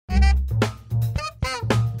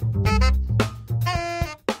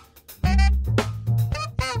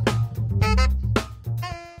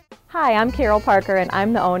Hi, I'm Carol Parker and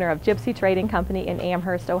I'm the owner of Gypsy Trading Company in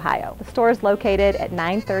Amherst, Ohio. The store is located at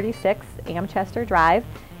 936 Amchester Drive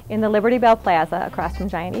in the Liberty Bell Plaza across from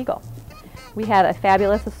Giant Eagle. We have a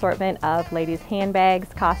fabulous assortment of ladies' handbags,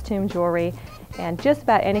 costume jewelry, and just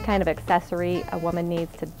about any kind of accessory a woman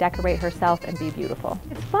needs to decorate herself and be beautiful.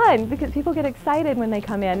 It's fun because people get excited when they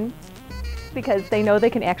come in because they know they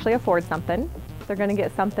can actually afford something. They're going to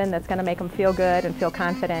get something that's going to make them feel good and feel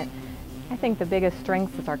confident. I think the biggest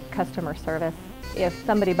strength is our customer service. If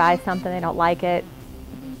somebody buys something, they don't like it,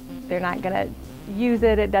 they're not going to use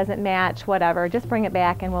it, it doesn't match, whatever, just bring it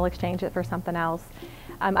back and we'll exchange it for something else.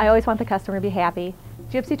 I always want the customer to be happy.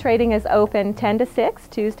 Gypsy Trading is open 10 to 6,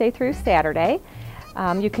 Tuesday through Saturday.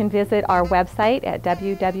 You can visit our website at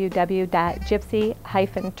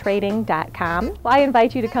www.gypsy-trading.com. Well, I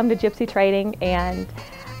invite you to come to Gypsy Trading and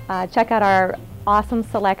check out our awesome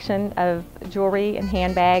selection of jewelry and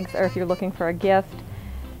handbags, or if you're looking for a gift,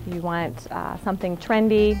 you want something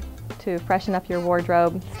trendy to freshen up your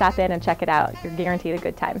wardrobe, stop in and check it out. You're guaranteed a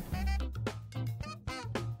good time.